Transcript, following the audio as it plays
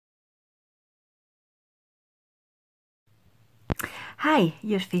Hi,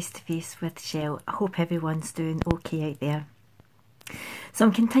 you're face to face with Shell. I hope everyone's doing okay out there. So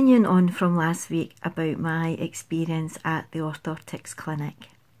I'm continuing on from last week about my experience at the orthotics clinic.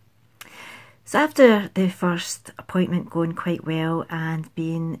 So after the first appointment going quite well and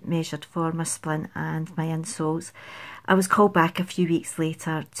being measured for my splint and my insoles, I was called back a few weeks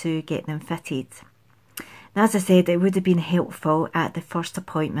later to get them fitted. Now, as I said, it would have been helpful at the first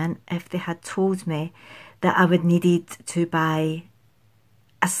appointment if they had told me that I would needed to buy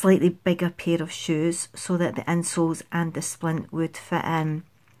a slightly bigger pair of shoes so that the insoles and the splint would fit in.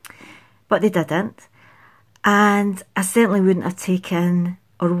 But they didn't. And I certainly wouldn't have taken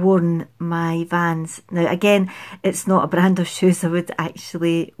or worn my Vans. Now, again, it's not a brand of shoes I would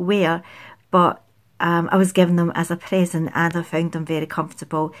actually wear, but I was given them as a present and I found them very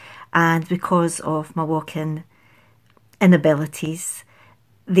comfortable. And because of my walking inabilities,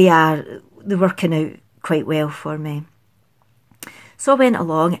 they're working out quite well for me. So I went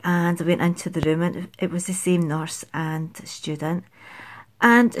along and I went into the room, and it was the same nurse and student.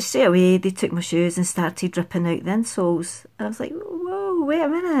 And straight away they took my shoes and started ripping out the insoles. And I was like, whoa, wait a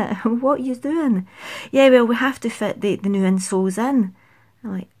minute, what are you doing? Yeah, well, we have to fit the new insoles in.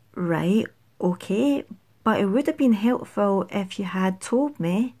 I'm like, right, okay, but it would have been helpful if you had told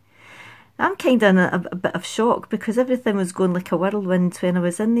me. I'm kind of in a bit of shock because everything was going like a whirlwind when I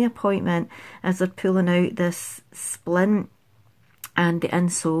was in the appointment as they're pulling out this splint and the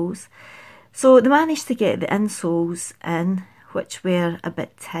insoles. So they managed to get the insoles in, which were a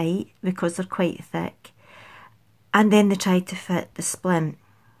bit tight because they're quite thick, and then they tried to fit the splint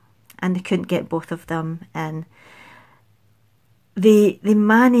and they couldn't get both of them in. They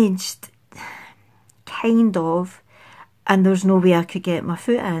managed kind of, and there's no way I could get my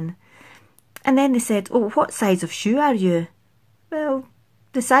foot in. And then they said, oh, what size of shoe are you? Well,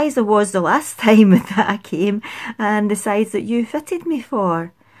 the size I was the last time that I came and the size that you fitted me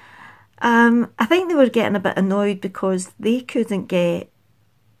for. I think they were getting a bit annoyed because they couldn't get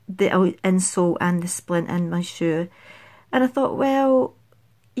the insole and the splint in my shoe. And I thought, well,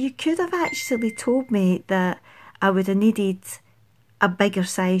 you could have actually told me that I would have needed a bigger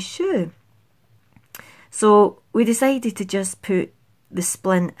size shoe. So we decided to just put the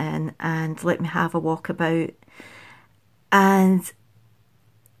splint in and let me have a walk about. And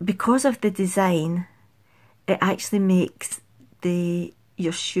because of the design, it actually makes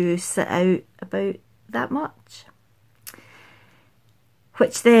your shoe sit out about that much,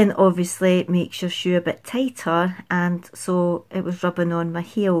 which then obviously makes your shoe a bit tighter, and so it was rubbing on my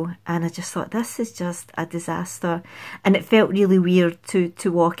heel, and I just thought, this is just a disaster. And it felt really weird to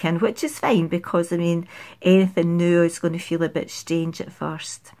walk in, which is fine because I mean, anything new is going to feel a bit strange at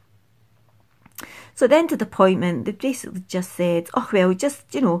first. So at the end of the appointment, they basically just said, oh, well, just,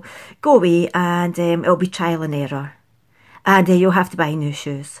 go away and it'll be trial and error. And you'll have to buy new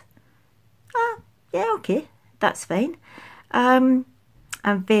shoes. Ah, yeah, okay, that's fine. I'm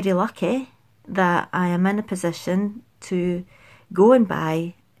very lucky that I am in a position to go and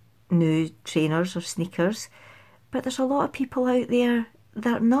buy new trainers or sneakers, but there's a lot of people out there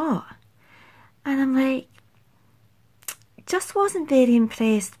that are not. And I'm like, just wasn't very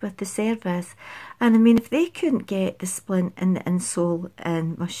impressed with the service. And I mean, if they couldn't get the splint and the insole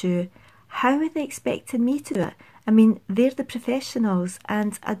in my shoe, how are they expecting me to do it? I mean, they're the professionals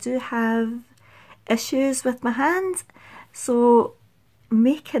and I do have issues with my hands, so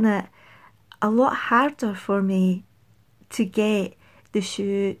making it a lot harder for me to get the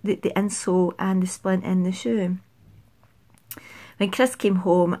shoe, the insole and the splint in the shoe. When Chris came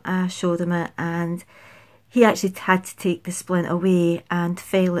home, I showed him it, and he actually had to take the splint away and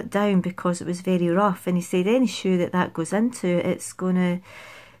file it down because it was very rough. And he said any shoe that goes into, it's going to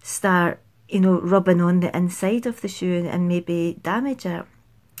start, rubbing on the inside of the shoe and maybe damage it.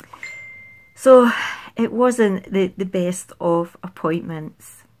 So it wasn't the best of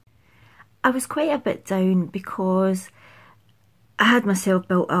appointments. I was quite a bit down because I had myself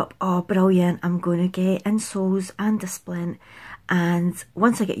built up, oh brilliant, I'm going to get insoles and a splint, and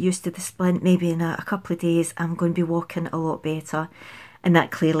once I get used to the splint, maybe in a couple of days, I'm going to be walking a lot better. And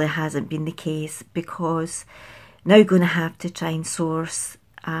that clearly hasn't been the case, because now I'm going to have to try and source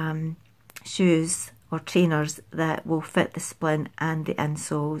shoes or trainers that will fit the splint and the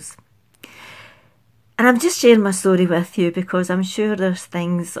insoles. And I'm just sharing my story with you because I'm sure there's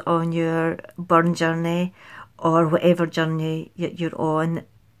things on your burn journey or whatever journey you're on,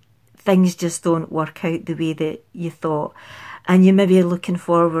 things just don't work out the way that you thought. And you may be looking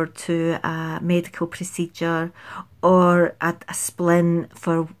forward to a medical procedure or a splint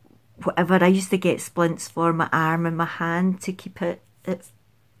for whatever. I used to get splints for my arm and my hand to keep it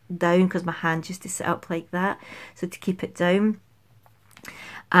down because my hand used to sit up like that, so to keep it down.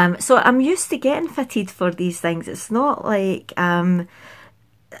 So I'm used to getting fitted for these things. It's not like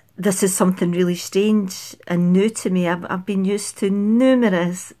this is something really strange and new to me. I've been used to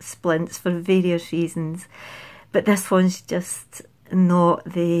numerous splints for various reasons, but this one's just not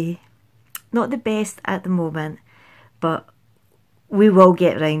the best at the moment, but we will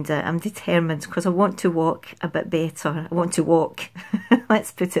get round it. I'm determined because I want to walk a bit better. I want to walk,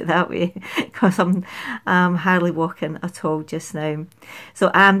 let's put it that way, because I'm hardly walking at all just now. So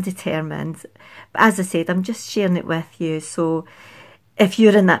I'm determined. But as I said, I'm just sharing it with you. So if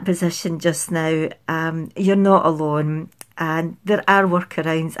you're in that position just now, you're not alone. And there are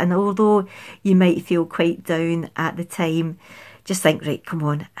workarounds. And although you might feel quite down at the time, just think, right, come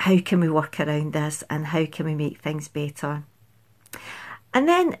on, how can we work around this and how can we make things better? And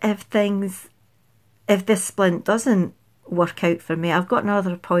then if this splint doesn't work out for me, I've got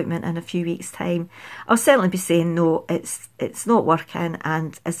another appointment in a few weeks' time, I'll certainly be saying, no, it's not working,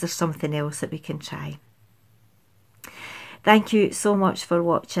 and is there something else that we can try? Thank you so much for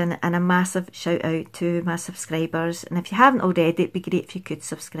watching, and a massive shout out to my subscribers. And if you haven't already, it'd be great if you could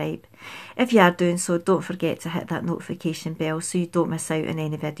subscribe. If you are doing so, don't forget to hit that notification bell so you don't miss out on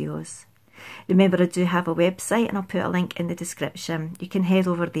any videos. Remember, I do have a website and I'll put a link in the description. You can head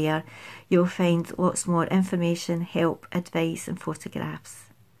over there. You'll find lots more information, help, advice and photographs.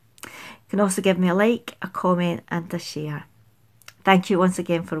 You can also give me a like, a comment and a share. Thank you once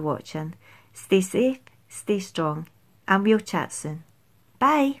again for watching. Stay safe, stay strong, and we'll chat soon.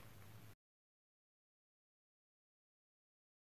 Bye.